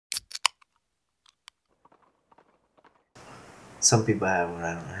Some people have what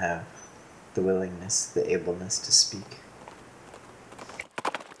I don't have, the willingness, the ableness to speak.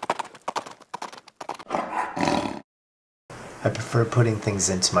 I prefer putting things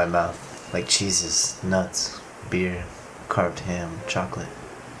into my mouth, like cheeses, nuts, beer, carved ham, chocolate,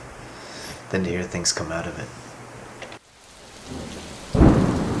 than to hear things come out of it.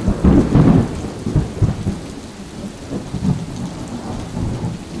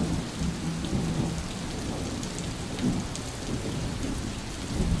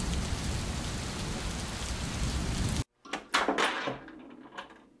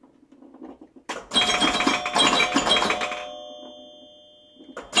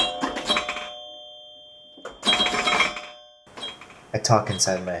 I talk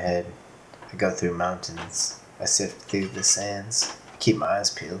inside my head. I go through mountains. I sift through the sands. I keep my eyes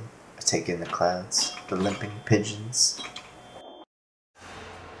peeled. I take in the clouds, the limping pigeons.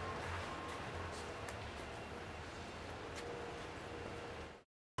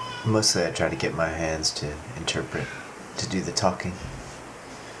 Mostly I try to get my hands to interpret, to do the talking,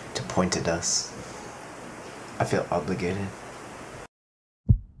 to point at us. I feel obligated.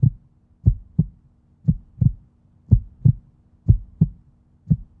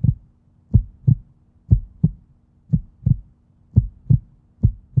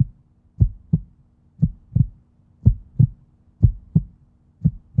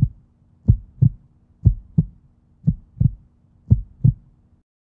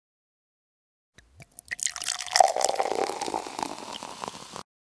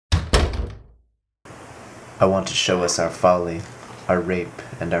 I want to show us our folly, our rape,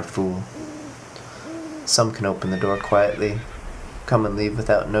 and our fool. Some can open the door quietly, come and leave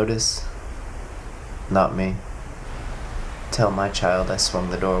without notice. Not me. Tell my child I swung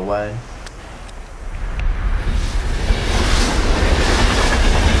the door wide.